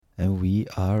And we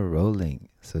are rolling.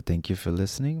 So thank you for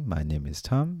listening. My name is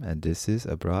Tom, and this is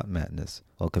Abroad Madness.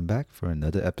 Welcome back for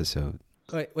another episode.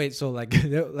 Wait. So like,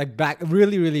 like back,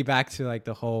 really back to like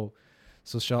the whole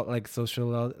social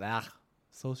Sociology.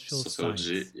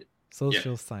 science,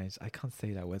 social science. I can't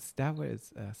say that word. That word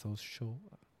is social.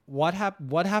 What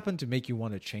happened to make you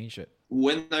want to change it?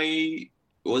 When I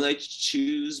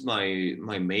choose my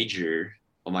major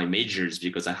or my majors,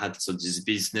 because I had this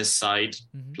business side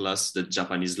plus the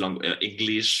Japanese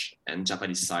English and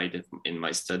Japanese side in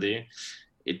my study.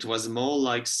 It was more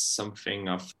like something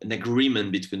of an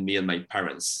agreement between me and my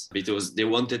parents, because they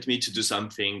wanted me to do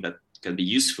something that can be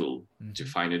useful to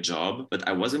find a job, but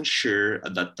I wasn't sure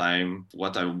at that time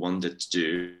what I wanted to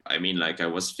do. I mean, like I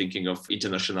was thinking of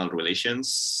international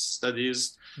relations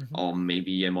studies, or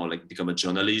maybe I'm more like become a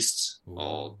journalist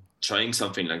or trying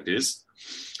something like this.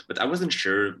 But I wasn't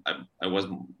sure. I was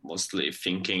mostly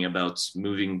thinking about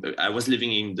moving. I was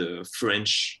living in the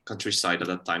French countryside at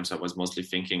that time, so I was mostly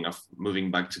thinking of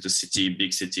moving back to the city,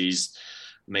 big cities,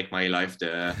 make my life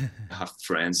there, have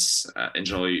friends,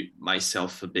 enjoy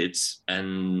myself a bit.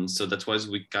 And so that was,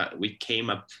 we came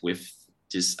up with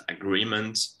this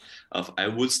agreement of I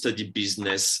would study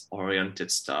business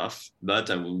oriented stuff, but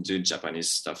I will do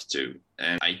Japanese stuff too.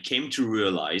 And I came to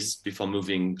realize before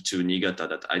moving to Niigata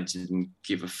that I didn't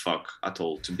give a fuck at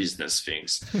all to business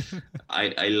things.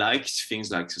 I liked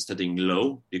things like studying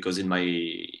law, because in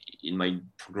my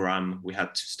program we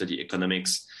had to study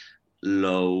economics,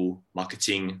 law,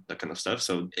 marketing, that kind of stuff.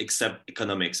 So except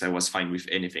economics, I was fine with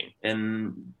anything.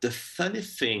 And the funny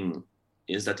thing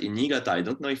is that in Niigata, I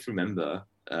don't know if you remember,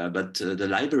 but the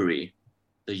library,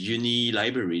 the uni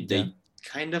library, they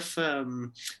kind of,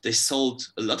 they sold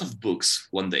a lot of books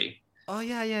one day. Oh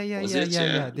yeah.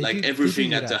 Like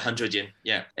everything at 100 yen.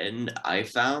 Yeah. And I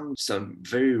found some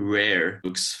very rare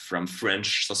books from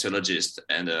French sociologist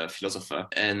and a philosopher.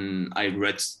 And I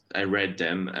read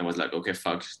them and was like, okay,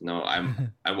 fuck, no,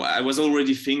 I was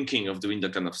already thinking of doing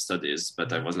that kind of studies,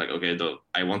 but I was like, okay,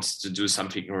 I wanted to do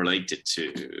something related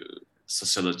to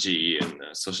sociology and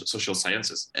social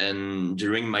sciences. And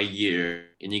during my year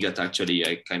in Niigata, actually,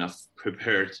 I kind of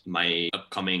prepared my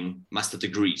upcoming master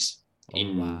degrees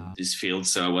in this field.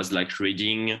 So I was like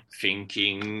reading,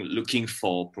 thinking, looking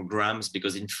for programs,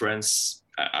 because in France,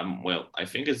 I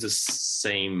think it's the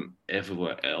same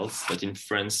everywhere else, but in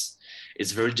France,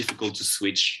 it's very difficult to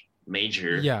switch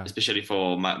major, especially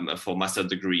for master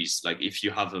degrees. Like if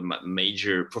you have a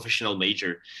professional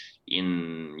major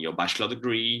in your bachelor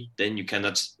degree, then you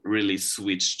cannot really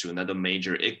switch to another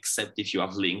major except if you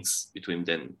have links between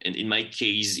them. And in my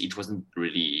case, it wasn't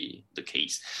really the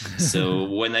case. So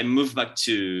when I moved back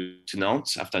to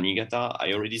Nantes after Niigata,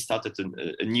 I already started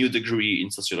a new degree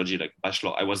in sociology, like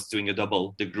bachelor. I was doing a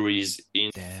double degrees in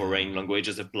foreign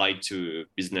languages applied to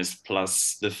business,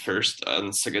 plus the first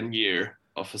and second year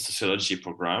of a sociology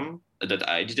program that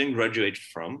I didn't graduate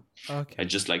from. Okay. I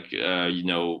just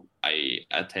I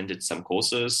attended some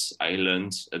courses, I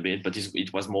learned a bit, but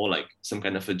it was more like some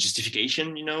kind of a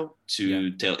justification,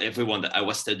 to tell everyone that I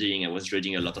was studying. I was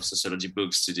reading a lot of sociology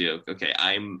books to do, okay,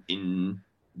 I'm in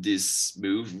this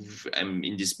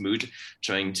mood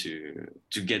trying to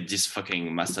get this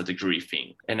fucking master degree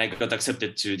thing. And I got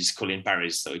accepted to this school in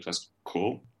Paris, so it was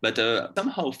cool. But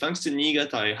somehow, thanks to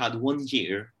Niigata, I had 1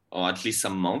 year or at least a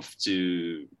month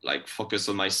to like focus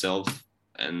on myself.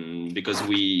 And because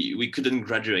we couldn't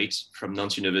graduate from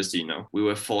Nantes University, we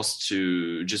were forced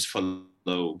to just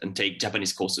follow and take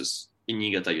Japanese courses in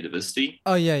Niigata University.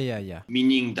 Oh yeah.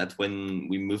 Meaning that when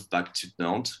we moved back to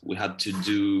Nantes, we had to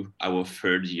do our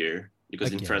third year,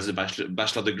 because in France the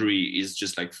bachelor degree is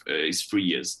just like is 3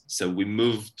 years. So we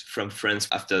moved from France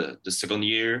after the second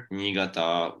year in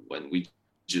Niigata, when we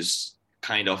just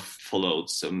kind of followed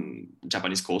some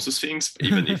Japanese courses things,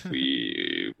 even if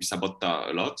we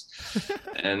sabota a lot.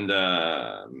 And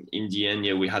in the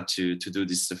end, we had to do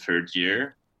this the third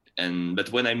year.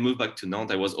 But when I moved back to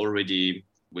Nantes, I was already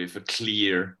with a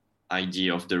clear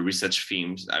idea of the research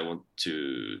themes I want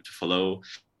to follow.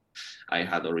 I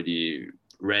had already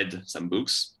read some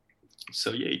books.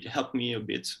 So it helped me a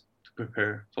bit to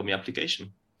prepare for my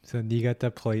application. So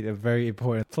Niigata played a very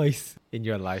important place in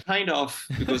your life. Kind of,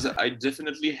 because I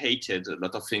definitely hated a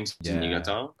lot of things in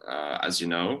Niigata, as you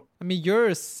know. I mean, you're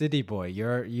a city boy.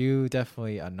 You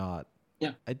definitely are not.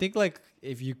 Yeah. I think like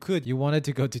if you could, you wanted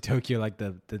to go to Tokyo like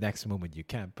the next moment you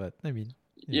can. But I mean,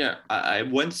 Yeah, I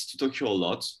went to Tokyo a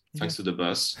lot thanks to the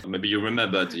bus. Maybe you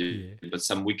remember, but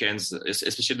some weekends,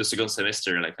 especially the second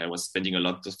semester, like I was spending a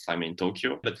lot of time in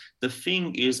Tokyo. But the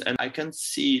thing is, and I can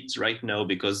see it right now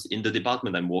because in the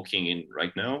department I'm working in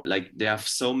right now, like they have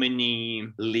so many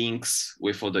links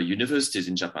with other universities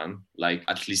in Japan, like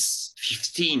at least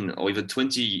 15 or even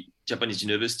 20 Japanese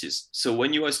universities. So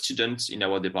when you are a student in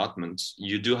our department,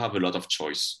 you do have a lot of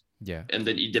choice. Yeah. And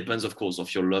then it depends, of course,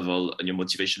 of your level and your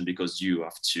motivation because you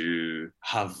have to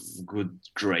have good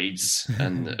grades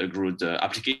and a good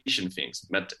application things.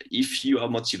 But if you are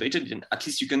motivated, then at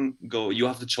least you can go, you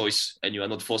have the choice and you are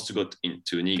not forced to go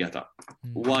into Niigata.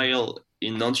 While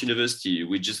in Nantes University,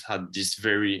 we just had this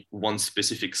very one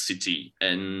specific city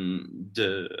and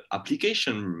the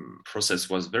application process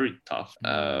was very tough.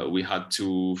 We had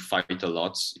to fight a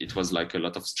lot. It was like a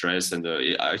lot of stress. And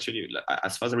actually,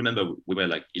 as far as I remember, we were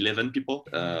like 11 people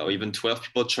or even 12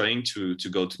 people trying to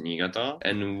go to Niigata.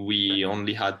 And we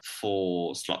only had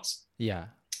 4 slots. Yeah.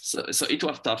 So it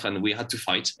was tough and we had to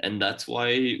fight. And that's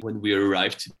why when we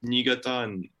arrived in Niigata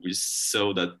and we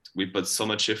saw that we put so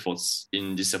much efforts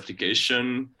in this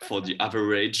application for the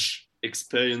average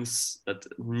experience that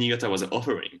Niigata was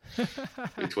offering,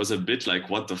 it was a bit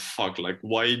like, what the fuck? Like,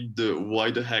 why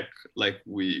the heck? Like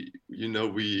we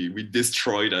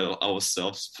destroyed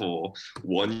ourselves for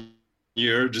 1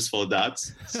 year just for that.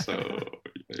 So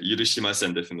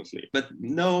Yurishimasen, definitely. But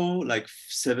no, like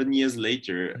 7 years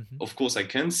later, of course, I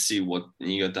can see what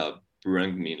Niigata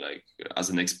brought me, like as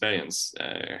an experience,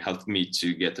 helped me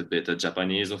to get a better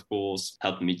Japanese, of course,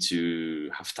 helped me to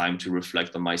have time to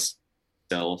reflect on myself,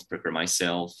 prepare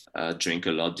myself, drink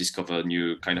a lot, discover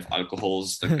new kind of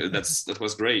alcohols. That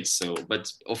was great. So,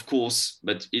 but of course,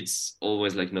 it's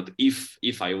always like not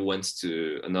if I went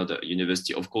to another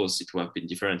university, of course, it would have been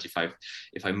different.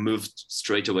 If I moved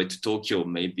straight away to Tokyo,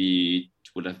 maybe it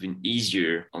would have been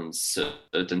easier on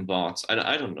certain parts.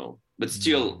 I don't know. But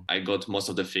still, I got most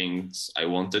of the things I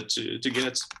wanted to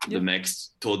get. The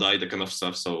next Todai, the kind of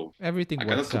stuff. So everything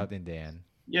works out in the end.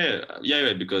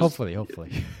 Yeah, because hopefully.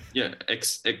 Yeah,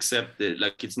 except that,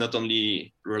 like, it's not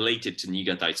only related to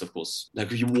Niigata, it's of course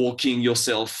like you walking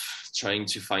yourself, trying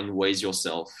to find ways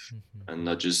yourself, and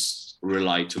not just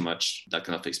rely too much that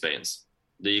kind of experience.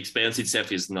 The experience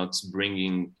itself is not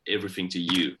bringing everything to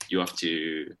you. You have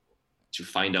to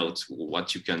find out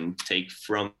what you can take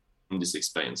from these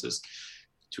experiences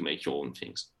to make your own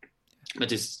things.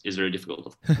 But it's very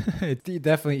difficult. It's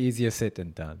definitely easier said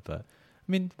than done, but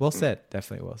I mean, well said.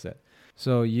 Definitely well said.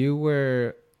 So you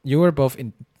were both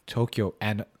in Tokyo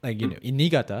and in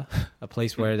Niigata, a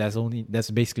place where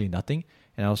there's basically nothing,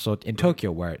 and also in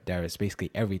Tokyo where there is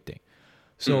basically everything.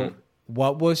 So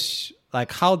what was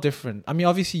like, how different? I mean,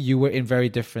 obviously you were in very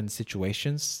different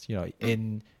situations.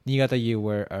 In Niigata you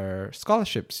were a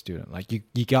scholarship student. Like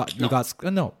you got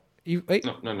no.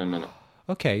 No.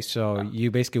 Okay, so you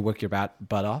basically worked your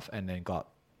butt off and then got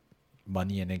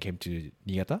money and then came to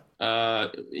Niigata?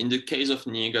 In the case of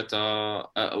Niigata,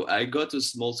 I got a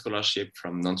small scholarship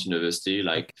from Nantes University,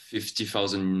 like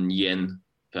 50,000 yen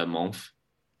per month.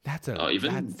 That's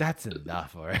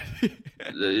enough already.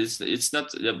 It's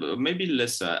not, maybe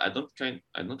less. I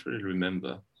don't really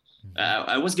remember.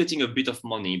 I was getting a bit of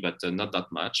money, but not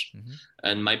that much.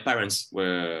 And my parents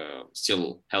were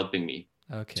still helping me.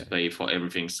 To pay for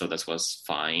everything, so that was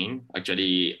fine.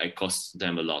 Actually, I cost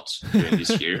them a lot during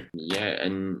this year. Yeah,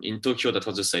 and in Tokyo, that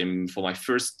was the same. For my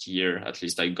first year, at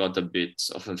least, I got a bit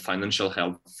of financial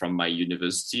help from my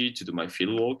university to do my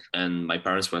fieldwork, and my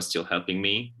parents were still helping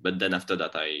me. But then after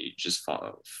that, I just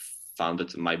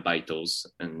founded my baitous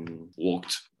and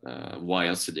worked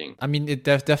while studying. I mean, it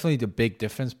definitely the big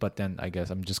difference, but then I guess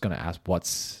I'm just gonna ask,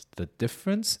 what's the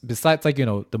difference besides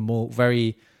the more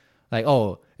very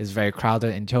it's very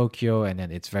crowded in Tokyo, and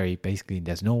then it's very basically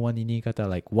there's no one in Niigata.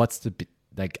 Like, what's the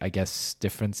I guess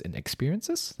difference in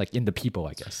experiences, like in the people,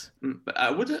 I guess. But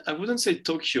I wouldn't say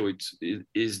Tokyo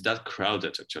is that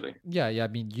crowded actually. Yeah. I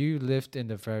mean, you lived in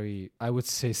the very, I would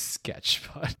say, sketch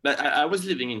part. But I was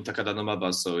living in Takada no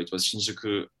Maba, so it was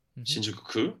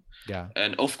Shinjuku-ku. Yeah.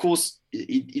 And of course,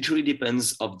 it really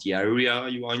depends of the area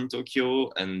you are in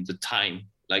Tokyo and the time.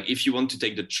 Like if you want to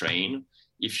take the train,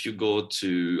 if you go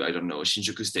to, I don't know,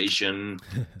 Shinjuku Station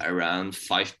around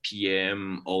 5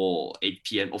 p.m. or 8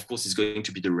 p.m., of course, it's going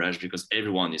to be the rush because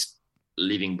everyone is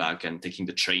leaving back and taking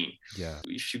the train. Yeah.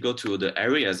 If you go to other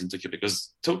areas in Tokyo,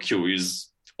 because Tokyo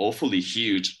is awfully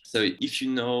huge. So if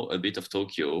you know a bit of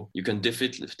Tokyo, you can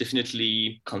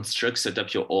definitely set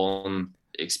up your own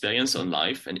experience on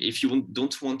life. And if you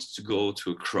don't want to go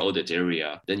to a crowded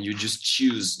area, then you just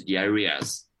choose the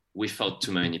areas without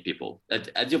too many people.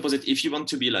 At the opposite, if you want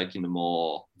to be like in a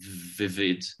more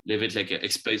vivid, like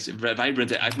expressive,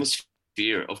 vibrant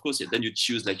atmosphere, of course, then you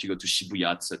choose like you go to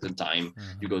Shibuya at a certain time,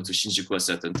 you go to Shinjuku at a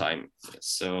certain time.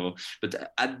 So,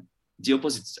 but at the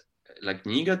opposite, like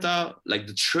Niigata, like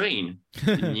the train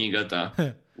in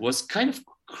Niigata was kind of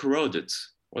crowded,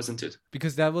 wasn't it?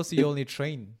 Because that was the only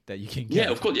train that you can get. Yeah,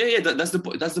 of course. Yeah, that's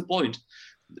the point.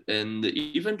 And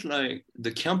even like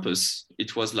the campus,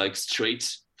 it was like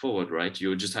straightforward, right?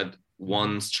 You just had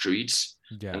one street.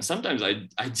 Yeah. And sometimes I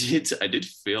did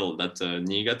feel that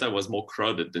Niigata was more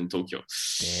crowded than Tokyo.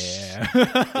 Damn.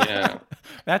 Yeah.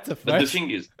 That's a first. But the thing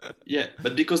is, yeah,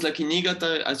 but because like in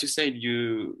Niigata, as you said,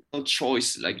 you no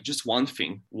choice, like just one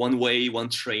thing, one way, one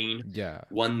train,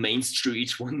 one main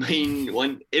street,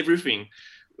 one everything.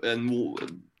 And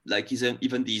like even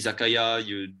the izakaya,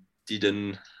 you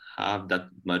didn't have that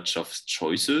much of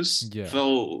choices. Yeah.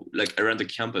 So like around the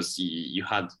campus, you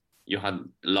had a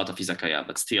lot of izakaya,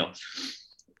 but still,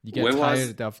 you get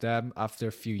tired of them after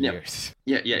a few years.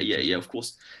 Yeah, of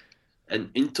course.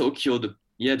 And in Tokyo, the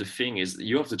thing is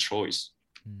you have the choice,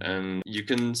 and you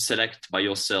can select by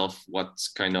yourself what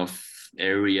kind of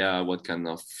area, what kind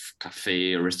of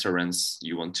cafe, restaurants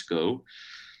you want to go,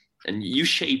 and you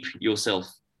shape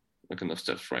yourself that kind of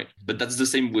stuff, right? But that's the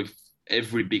same with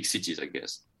every big cities, I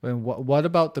guess. And what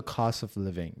about the cost of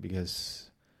living?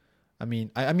 Because I've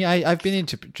been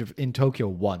in Tokyo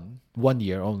one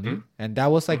year only, and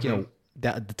that was like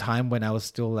that at the time when I was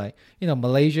still like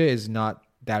Malaysia is not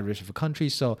that rich of a country,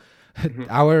 so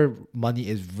our money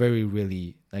is very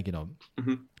really like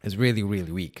is really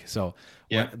really weak. So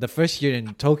the first year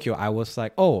in Tokyo, I was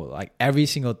like, like every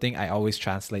single thing I always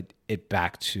translate it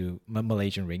back to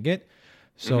Malaysian ringgit.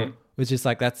 So which is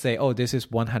like, let's say, this is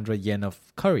 100 yen of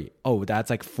curry. That's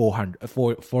like 4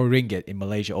 ringgit in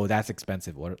Malaysia. That's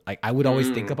expensive. Or like I would always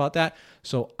think about that.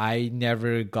 So I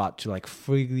never got to like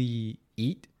freely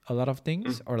eat a lot of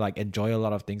things or like enjoy a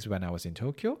lot of things when I was in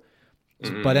Tokyo.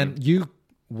 But then you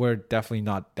were definitely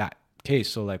not that case.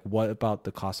 So like, what about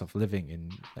the cost of living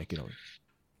in like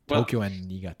Tokyo and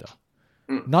Niigata?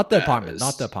 Not the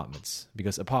apartments,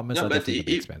 because apartments are definitely a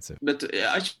bit expensive. But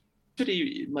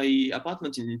actually, my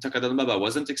apartment in Takadanobaba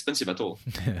wasn't expensive at all.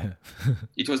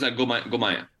 It was like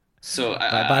Gomaya. So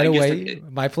by the way,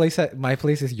 my place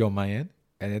is Yomayen,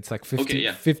 and it's like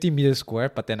 50 meters square.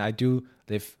 But then I do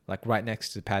live like right next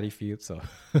to the paddy field, so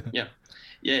yeah.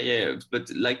 But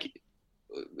like,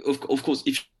 of course,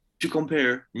 if you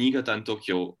compare Niigata and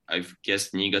Tokyo, I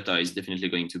guess Niigata is definitely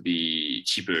going to be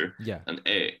cheaper on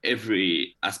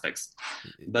every aspects.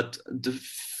 But the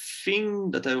thing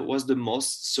that I was the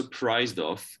most surprised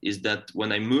of is that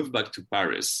when I moved back to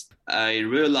Paris, I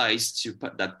realized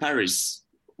that Paris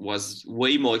was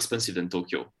way more expensive than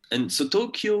Tokyo. And so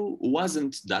Tokyo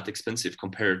wasn't that expensive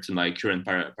compared to my current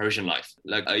Parisian life.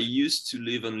 Like I used to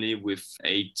live only with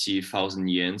 80,000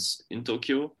 yens in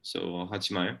Tokyo, so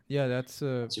Hachimaya. Yeah, that's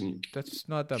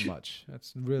not that much.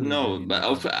 That's really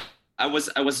but I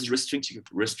was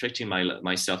restricting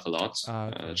myself a lot,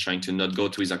 trying to not go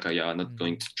to izakaya, not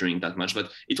going to drink that much.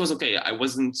 But it was okay. I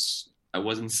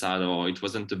wasn't sad, or it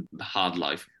wasn't a hard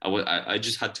life. I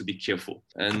just had to be careful.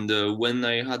 And when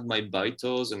I had my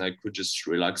baitos and I could just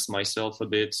relax myself a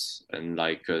bit and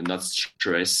like not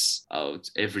stress out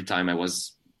every time I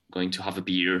was going to have a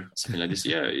beer, something like this.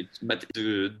 But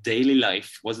the daily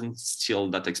life wasn't still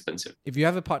that expensive. If you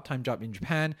have a part-time job in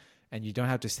Japan and you don't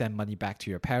have to send money back to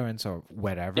your parents or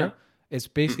whatever, it's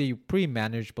basically pretty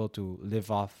manageable to live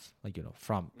off, like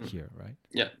from here, right?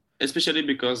 Yeah. Especially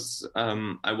because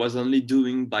I was only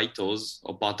doing baitos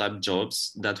or part-time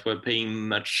jobs that were paying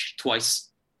twice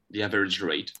the average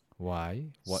rate. Why?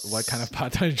 What kind of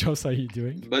part-time jobs are you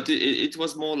doing? But it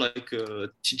was more like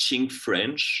teaching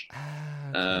French,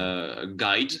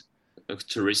 guide, a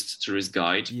tourist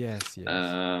guide. Yes.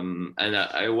 And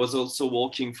I was also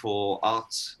working for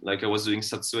art, like I was doing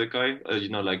satsuekai,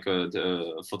 like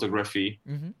the photography,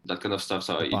 that kind of stuff.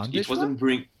 So it wasn't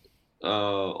bring.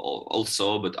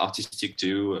 Also, but artistic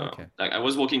too. Like I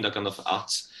was working that kind of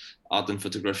art and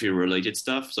photography related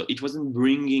stuff, so it wasn't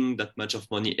bringing that much of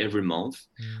money every month.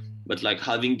 But like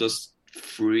having those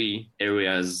free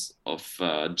areas of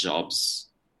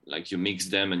jobs, like you mix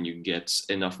them and you get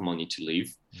enough money to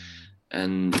live.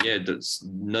 And that's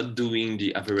not doing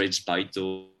the average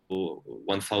baito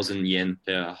 1,000 yen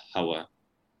per hour,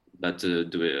 but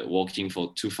working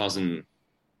for 2,000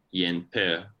 yen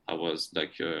per hours,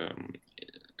 like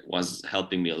was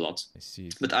helping me a lot. I see.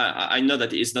 But I know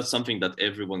that it's not something that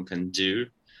everyone can do,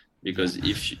 because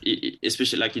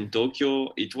especially like in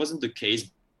Tokyo, it wasn't the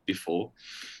case before.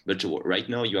 But right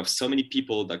now you have so many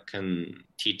people that can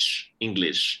teach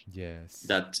English Yes.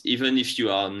 that even if you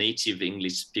are a native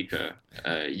English speaker,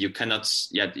 you cannot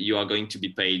yet, you are going to be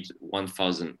paid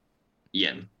 1,000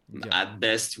 yen. Yeah. At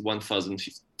best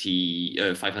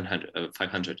 1,050,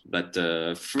 500. But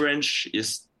French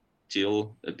is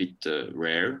still a bit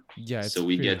rare. Yeah, it's So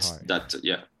we pretty get hard. that.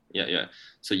 Yeah.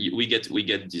 So we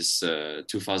get this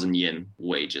 2,000 yen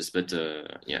wages, but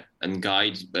and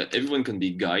guide. But everyone can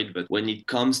be guide. But when it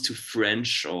comes to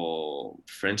French or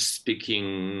French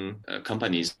speaking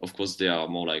companies, of course they are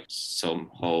more like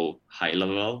somehow high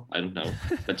level. I don't know,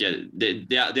 but yeah,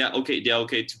 they are okay. They are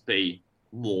okay to pay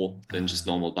more than just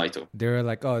normal baito. They're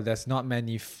like, oh, there's not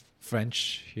many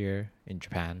French here in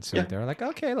Japan, so Yeah. they're like,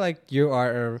 okay, like you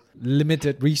are a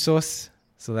limited resource,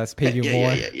 so let's pay you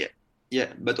more. Yeah,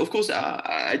 but of course,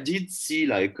 I did see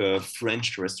like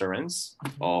French restaurants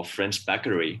or French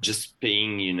bakery just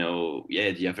paying,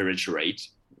 the average rate.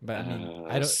 But I mean,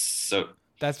 I don't. So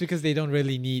That's because they don't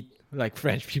really need like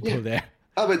French people there.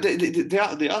 but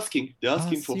they're asking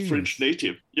for serious? French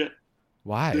native. Yeah,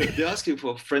 Why? they're asking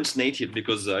for French native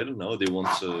because I don't know. They want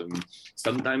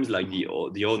sometimes like the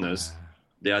owners,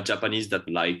 they are Japanese that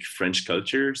like French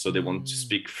culture, so they want to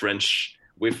speak French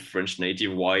with French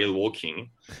native while walking.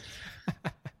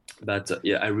 But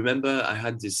I remember I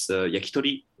had this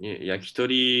yakitori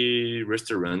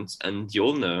restaurant, and the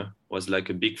owner was like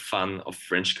a big fan of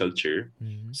French culture.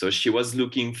 Mhm. So she was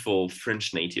looking for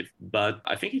French native, but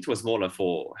I think it was more like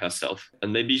for herself,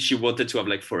 and maybe she wanted to have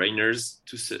like foreigners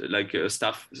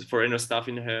foreigner staff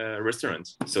in her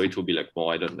restaurant. So it would be like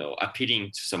more, I don't know, appealing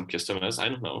to some customers. I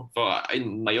don't know. But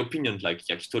in my opinion, like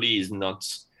yakitori is not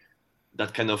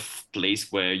that kind of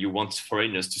place where you want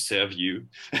foreigners to serve you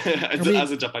as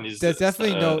a Japanese. There's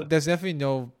definitely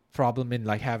no problem in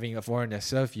like having a foreigner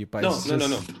serve you, but No.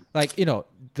 like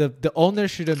the owner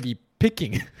shouldn't be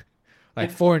picking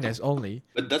like foreigners only.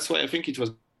 But that's why I think it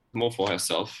was more for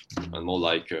herself and more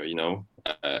like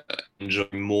enjoy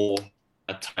more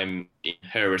a time in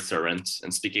her restaurant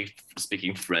and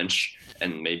speaking French,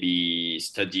 and maybe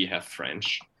study her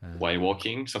French while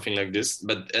working, something like this.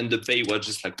 And the pay was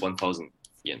just like 1,000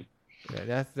 yen.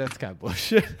 Yeah, that's kind of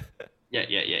bullshit. Yeah.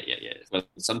 But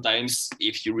sometimes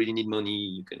if you really need money,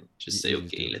 you can just say, You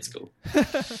okay, do. let's go.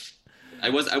 I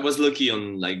was lucky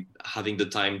on like having the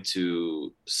time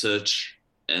to search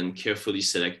and carefully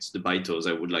select the baitos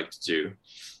I would like to do,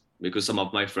 because some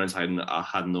of my friends had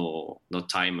no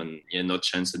time and no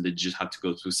chance, and they just had to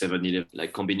go to 7-Eleven,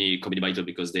 like kombini baito,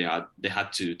 because they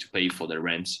had to pay for their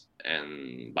rent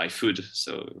and buy food.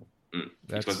 So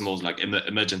it was more like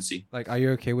emergency. Like, are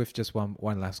you okay with just one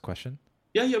last question?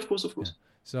 Yeah, of course.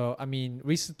 So, I mean,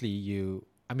 recently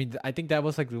I think that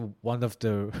was like one of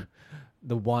the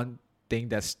one thing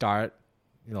that started,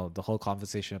 the whole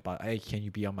conversation about, hey, can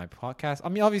you be on my podcast? I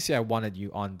mean, obviously I wanted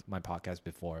you on my podcast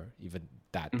before even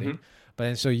that thing. But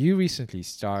then, so you recently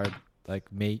started like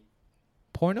make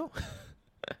porno?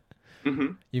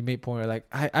 You made porno. Like,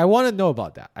 I want to know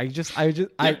about that.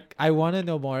 I want to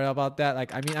know more about that.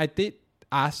 Like, I mean, I did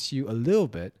ask you a little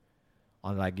bit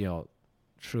on like,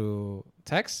 through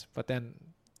text, but then,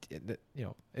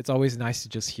 it's always nice to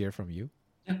just hear from you.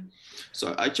 Yeah.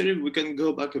 So actually, we can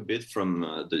go back a bit from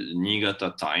the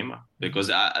Niigata time, because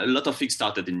a lot of things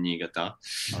started in Niigata.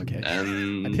 Okay.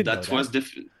 And that was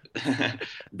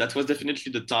that was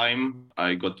definitely the time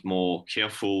I got more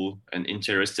careful and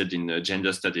interested in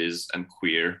gender studies and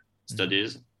queer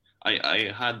studies.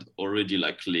 I had already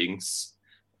like links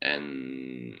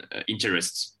and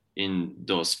interests in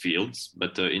those fields,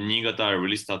 but in Niigata I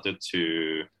really started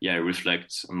to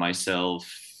reflect on myself,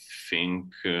 think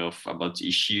about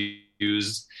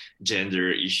issues,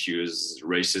 gender issues,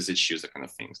 racist issues, that kind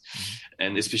of things.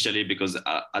 And especially because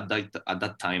at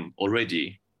that time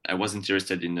already I was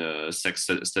interested in sex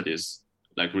studies,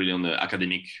 like really on the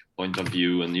academic point of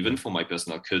view, and even for my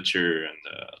personal culture and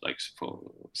like for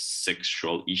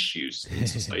sexual issues in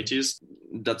societies.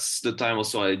 That's the time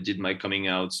also I did my coming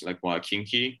out, like more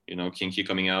kinky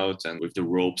coming out, and with the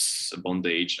ropes,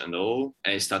 bondage and all.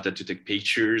 I started to take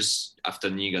pictures after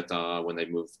Niigata. When I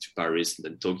moved to Paris and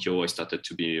then Tokyo, I started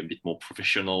to be a bit more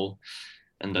professional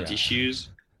and that issues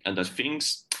and that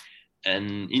things.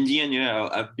 And in the end,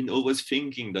 I've been always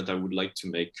thinking that I would like to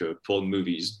make porn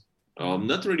movies.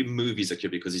 Not really movies actually,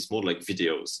 because it's more like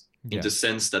videos, in the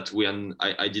sense that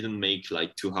I didn't make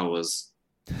like 2 hours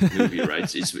movie,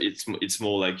 right? It's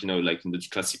more like like in the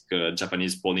classic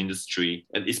Japanese porn industry,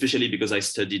 and especially because I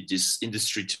studied this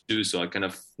industry too, so I kind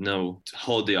of know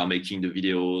how they are making the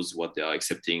videos, what they are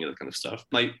accepting, that kind of stuff.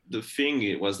 The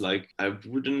thing was like, I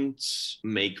wouldn't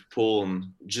make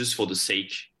porn just for the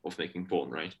sake of making porn,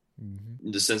 right?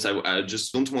 in the sense I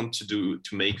just don't want to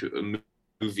make a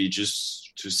movie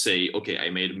just to say, okay, I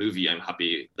made a movie, I'm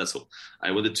happy, that's all.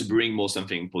 I wanted to bring more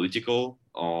something political,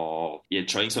 or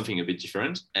trying something a bit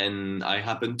different. And I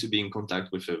happened to be in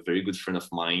contact with a very good friend of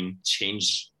mine,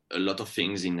 changed a lot of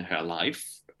things in her life,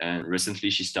 and recently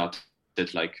she started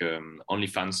like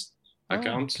OnlyFans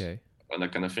account. Okay. And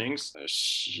that kind of things.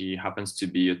 She happens to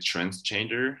be a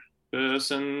transgender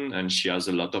person, and she has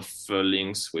a lot of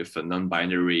links with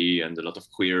non-binary and a lot of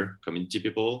queer community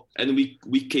people. And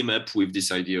we came up with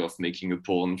this idea of making a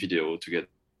porn video together.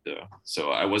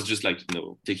 So I was just like,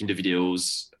 taking the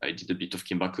videos. I did a bit of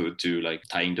Kimbaku to like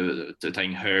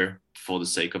tying her for the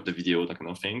sake of the video, that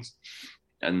kind of things.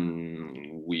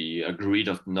 And we agreed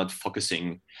of not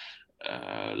focusing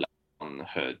on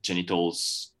her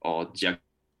genitals or the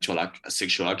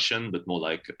sexual action, but more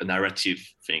like a narrative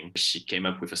thing. She came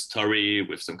up with a story,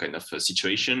 with some kind of a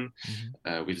situation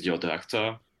with the other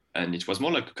actor, and it was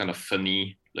more like a kind of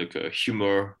funny, like a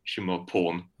humor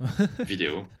porn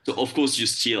video. So of course you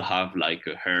still have like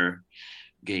her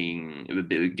getting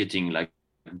like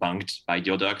banged by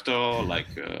the other actor, like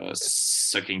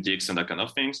sucking dicks and that kind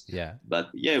of things. Yeah. But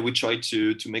yeah, we try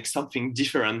to make something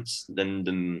different than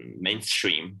the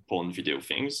mainstream porn video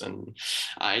things, and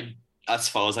as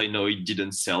far as I know, it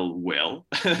didn't sell well.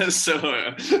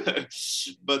 So,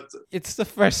 but it's the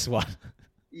first one.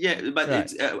 Yeah, but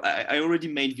right. I already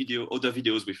made other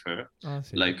videos with her,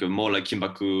 like more like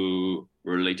Kimbaku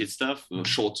related stuff,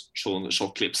 short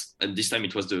clips. And this time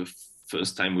it was the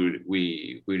first time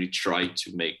we really tried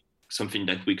to make something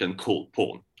that we can call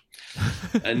porn.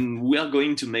 And we are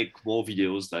going to make more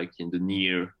videos like in the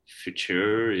near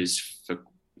future.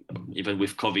 Even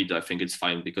with COVID, I think it's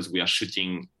fine because we are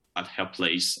shooting at her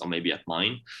place or maybe at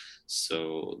mine,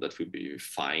 so that would be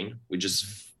fine. We just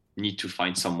need to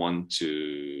find someone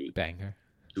to bang her,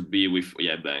 to be with,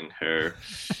 bang her,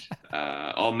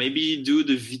 or maybe do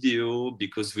the video,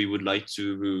 because we would like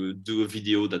to do a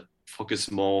video that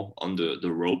focus more on the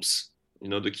ropes, the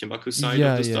Kimbaku side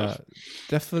of the stuff.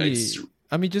 Definitely.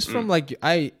 I mean, just from like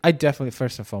I definitely,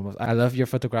 first and foremost, I love your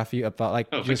photography about like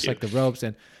just like the ropes,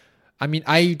 and I mean,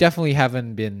 I definitely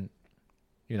haven't been,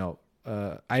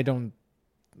 I don't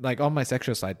like on my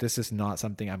sexual side. This is not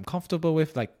something I'm comfortable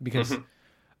with, like, because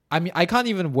I mean, I can't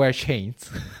even wear chains,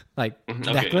 like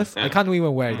necklace. I can't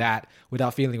even wear that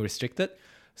without feeling restricted.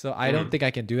 So I don't think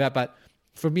I can do that. But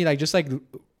for me, like just like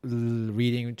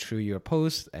reading through your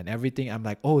posts and everything, I'm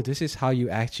like, oh, this is how you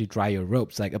actually dry your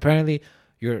ropes. Like apparently,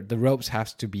 the ropes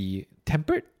have to be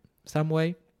tempered some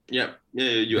way. Yeah.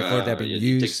 Before they're being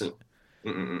used.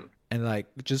 And like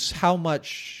just how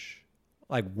much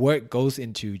like work goes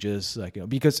into just like,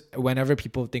 because whenever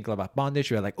people think about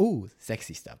bondage, you're like, oh,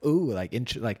 sexy stuff. Oh, like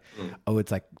oh,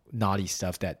 it's like naughty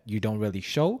stuff that you don't really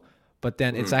show. But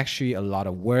then it's actually a lot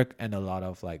of work and a lot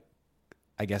of like,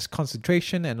 I guess,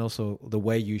 concentration, and also the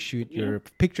way you shoot your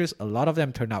pictures. A lot of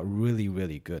them turn out really,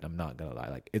 really good. I'm not gonna lie,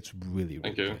 like it's really,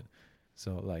 really good.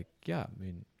 So like, yeah, I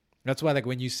mean, that's why like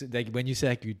when you said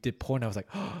like you did porn, I was like,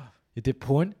 oh, you did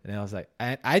porn, and I was like,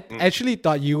 I actually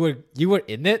thought you were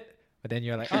in it, but then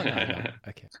you're like, oh no.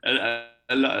 Okay.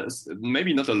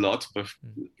 Maybe not a lot, but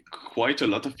quite a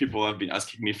lot of people have been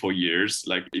asking me for years,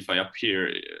 like if I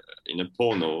appear in a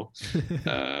porno,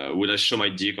 would I show my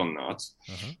dick or not?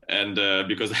 And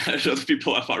because a lot of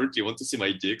people apparently want to see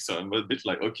my dick, so I'm a bit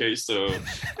like, okay, so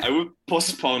I would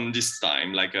postpone this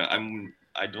time. Like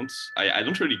I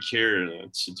don't really care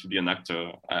to be an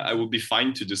actor. I would be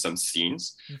fine to do some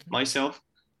scenes myself,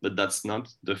 but that's not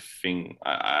the thing.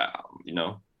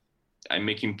 I'm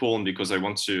making porn because I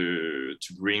want to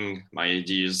bring my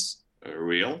ideas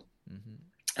real,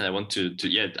 and I want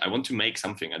to make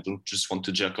something. I don't just want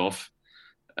to jerk off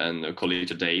and call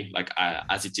it a day, like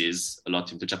as it is a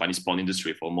lot in the Japanese porn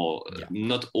industry for more.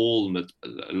 Not all, but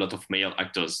a lot of male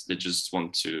actors, they just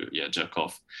want to jerk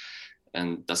off,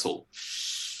 and that's all.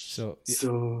 So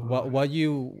what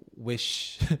you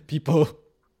wish people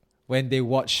when they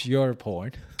watch your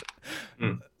porn,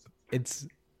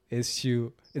 is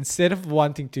you, instead of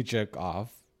wanting to jerk off,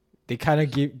 they kind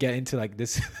of get into like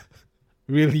this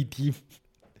really deep,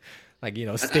 like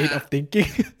state of thinking.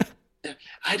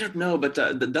 I don't know, but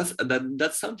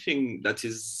that's something that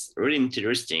is really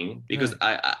interesting, because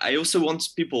I also want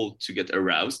people to get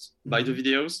aroused by the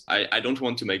videos. I don't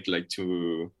want to make like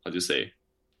too, how do you say,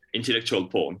 intellectual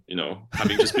porn,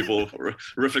 having just people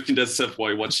reflecting themselves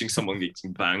while watching someone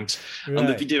getting banged on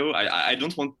the video. I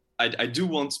do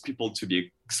want people to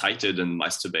be excited and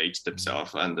masturbate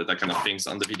themselves and that kind of things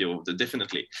on the video,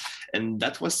 definitely. And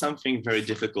that was something very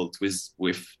difficult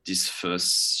with this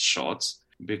first shot,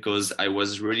 because I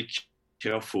was really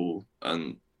careful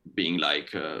on being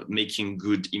like making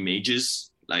good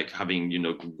images, like having,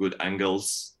 good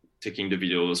angles, taking the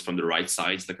videos from the right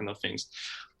sides, that kind of things.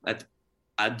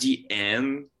 At the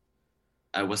end,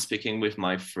 I was speaking with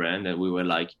my friend and we were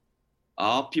like,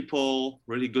 are people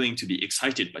really going to be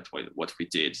excited by what we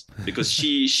did? Because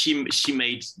she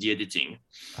made the editing,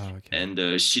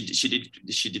 and she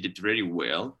did it very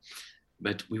well.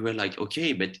 But we were like,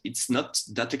 okay, but it's not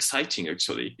that exciting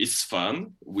actually. It's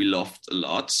fun. We laughed a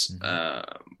lot.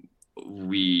 Mm-hmm.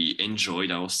 We enjoyed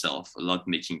ourselves a lot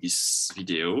making this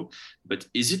video. But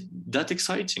is it that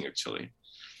exciting actually?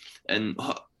 And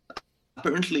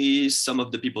apparently, some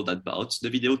of the people that bought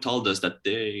the video told us that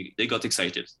they got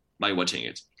excited by watching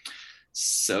it.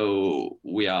 So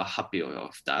we are happy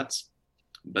of that.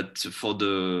 But for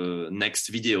the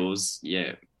next videos,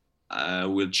 I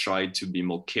will try to be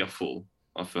more careful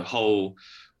of how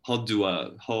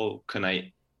can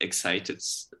I excite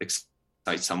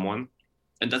someone.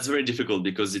 And that's very difficult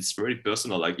because it's very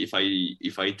personal. Like if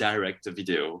I direct a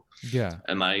video,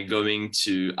 am I going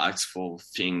to ask for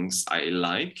things I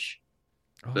like?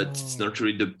 But it's not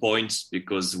really the point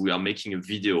because we are making a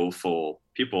video for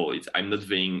people. I'm not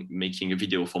making a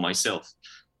video for myself.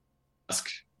 Ask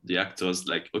the actors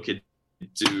like, okay,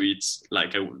 do it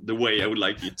like the way I would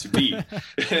like it to be.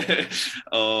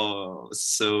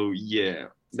 So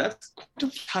that's quite a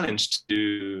challenge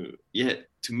to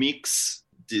mix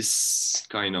this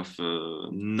kind of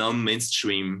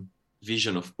non-mainstream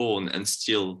vision of porn and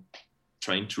still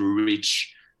trying to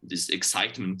reach this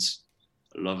excitement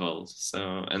level.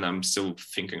 So, and I'm still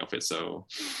thinking of it. So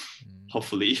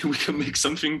hopefully we can make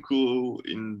something cool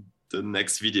in the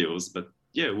next videos. But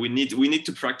we need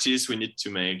to practice. We need to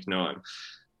make,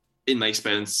 in my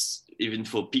experience, even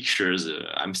for pictures,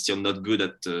 I'm still not good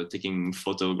at taking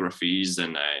photographies,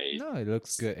 and it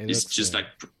looks good. It's just like,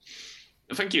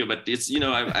 thank you, but it's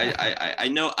I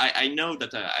know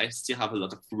that I still have a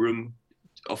lot of room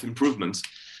of improvement.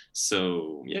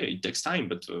 So it takes time,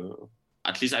 but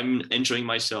at least I'm enjoying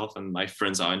myself, and my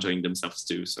friends are enjoying themselves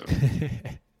too. So,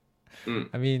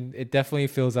 I mean, it definitely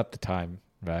fills up the time,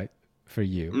 right, for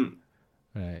you,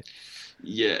 right?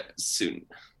 Yeah, soon.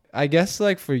 I guess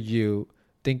like for you,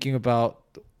 thinking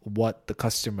about what the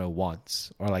customer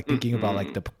wants, or like thinking about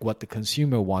like what the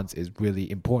consumer wants is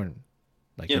really important.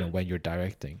 Like when you're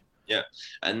directing. Yeah,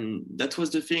 and that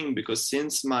was the thing, because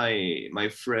since my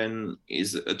friend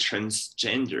is a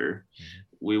transgender,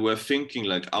 we were thinking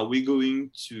like, are we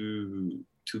going to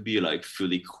be like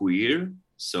fully queer?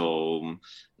 So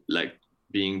like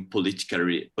being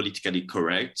politically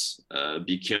correct,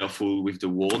 be careful with the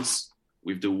words,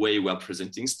 with the way we are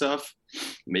presenting stuff,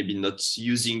 maybe not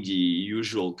using the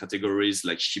usual categories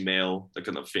like shemale, that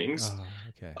kind of things.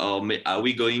 Are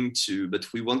we going to,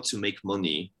 but we want to make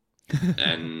money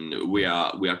and we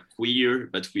are queer,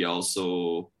 but we are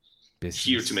also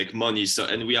here to make money. So,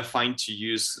 and we are fine to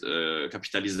use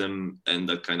capitalism and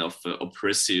that kind of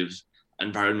oppressive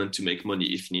environment to make money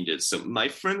if needed. So my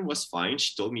friend was fine.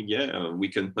 She told me, we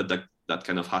can put that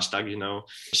kind of hashtag,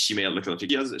 shemale, that kind of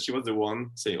thing. She was the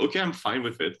one saying, okay, I'm fine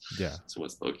with it. Yeah. So it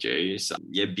was okay. So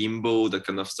bimbo, that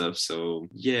kind of stuff. So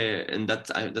and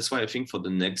that's why I think for the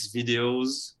next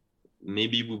videos,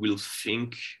 maybe we will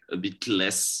think a bit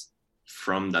less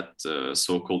from that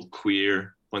so-called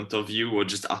queer point of view, or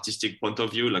just artistic point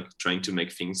of view, like trying to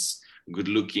make things good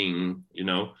looking,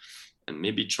 and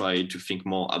maybe try to think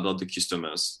more about the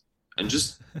customers, and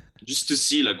just to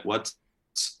see like what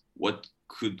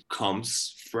could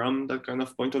comes from that kind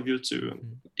of point of view too.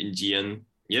 In the end,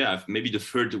 maybe the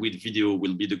third video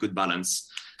will be the good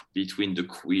balance between the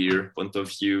queer point of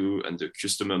view and the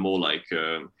customer more like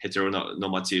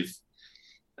heteronormative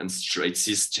and straight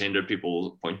cisgender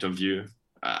people point of view.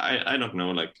 I don't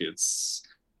know, like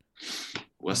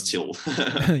we're still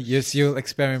you're still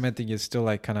experimenting. You're still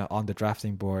like kind of on the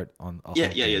drafting board on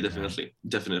definitely.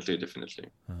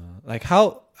 Like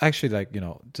how actually, like,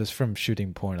 just from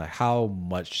shooting porn, like how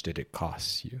much did it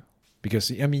cost you?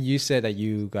 Because I mean, you said that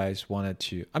you guys wanted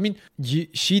to, I mean,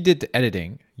 she did the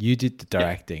editing, you did the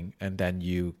directing, and then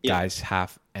you guys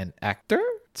have an actor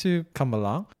to come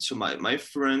along. So my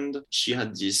friend, she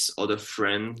had this other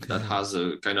friend that has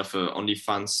a kind of a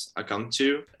OnlyFans account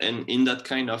too, and in that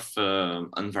kind of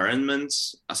environment,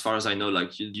 as far as I know,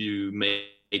 like you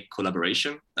make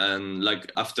collaboration, and like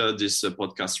after this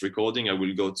podcast recording, I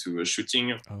will go to a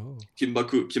shooting,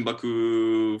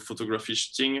 Kimbaku photography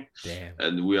shooting. Damn.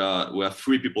 And we are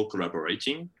 3 people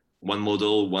collaborating, 1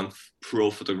 model, 1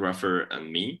 pro photographer, and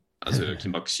me as a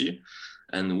Kimbakushi,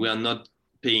 and we are not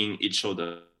paying each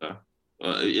other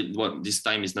This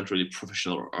time is not really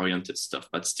professional oriented stuff,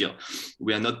 but still,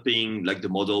 we are not paying like the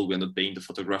model, we are not paying the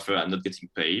photographer, I'm not getting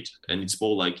paid. And it's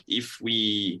more like if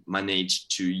we manage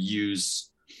to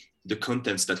use the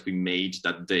contents that we made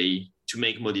that day to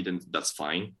make money, then that's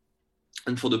fine.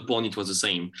 And for the porn, it was the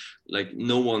same. Like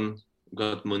no one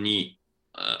got money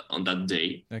on that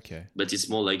day. Okay. But it's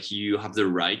more like you have the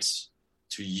right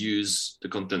to use the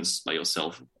contents by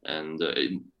yourself. And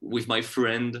with my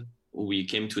friend, we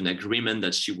came to an agreement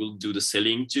that she will do the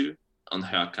selling too on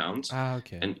her account.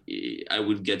 Okay. And I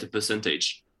will get a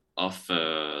percentage of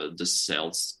the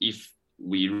sales if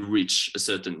we reach a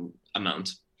certain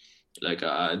amount. Like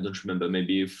I don't remember,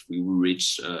 maybe if we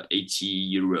reach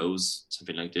 80 euros,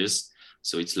 something like this.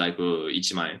 So it's like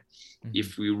Ichimae. Mm-hmm.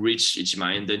 If we reach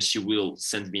Ichimae, then she will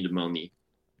send me the money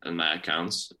on my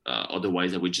account.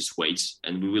 Otherwise, I will just wait,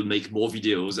 and we will make more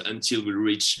videos until we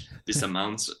reach this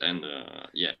amount. And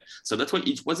so that's why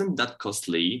it wasn't that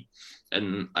costly.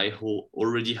 And I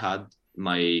already had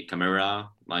my camera,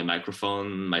 my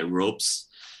microphone, my ropes.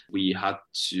 We had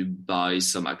to buy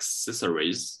some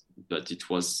accessories, but it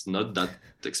was not that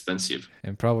expensive.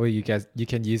 And probably you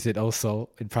can use it also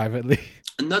privately.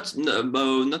 Not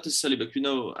necessarily, but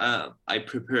I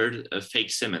prepared a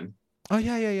fake semen. Oh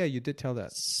yeah, you did tell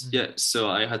that. Yeah, so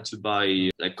I had to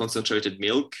buy like concentrated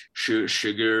milk,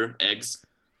 sugar, eggs.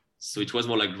 So it was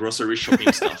more like grocery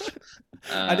shopping stuff.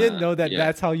 I didn't know that.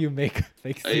 That's how you make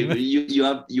fake semen. You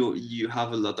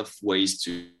have a lot of ways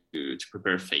to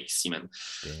prepare fake semen.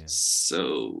 Damn.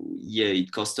 So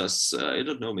it cost us I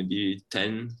don't know, maybe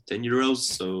 10 euros.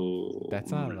 So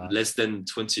that's not a lot. Less than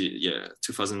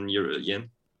 2,000 yen.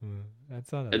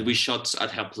 That's not. And we shot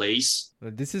at her place.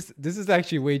 This is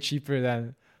actually way cheaper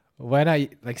than when I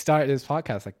like started this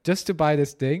podcast. Like just to buy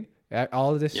this thing,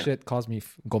 all of this shit cost me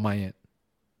 5,000 yen.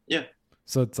 Yeah.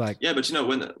 So it's like but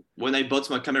when I bought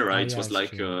my camera, it was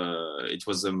like it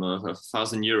was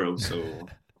 1,000 euros. So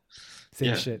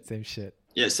same shit.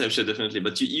 Yeah, same shit definitely.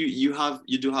 But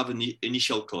you do have an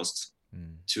initial cost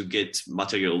to get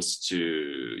materials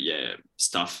to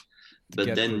stuff.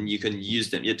 But then you can use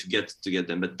them to get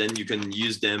them. But then you can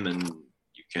use them, and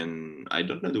you can, I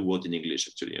don't know the word in English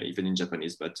actually, even in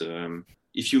Japanese. But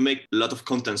if you make a lot of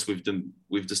contents with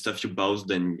the stuff you bought,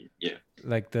 then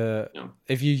like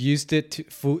if you used it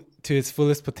to its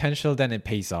fullest potential, then it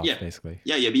pays off. Basically.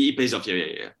 It pays off.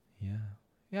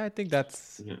 Yeah, I think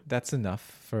that's enough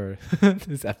for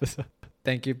this episode.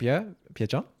 Thank you, Pierre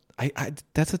John. I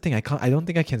that's the thing. I don't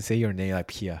think I can say your name like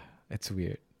Pierre. It's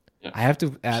weird. Yeah. I have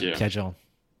to add Pierre Jean.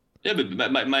 Yeah,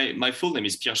 but my full name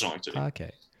is Pierre Jean actually.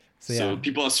 Okay. So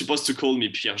people are supposed to call me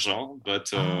Pierre Jean,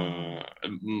 but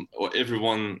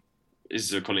everyone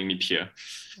is calling me Pierre.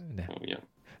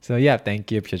 So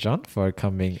thank you, Pierre Jean, for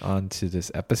coming on to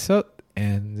this episode.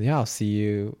 And I'll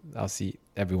see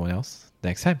everyone else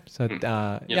next time. So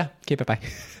okay, bye-bye.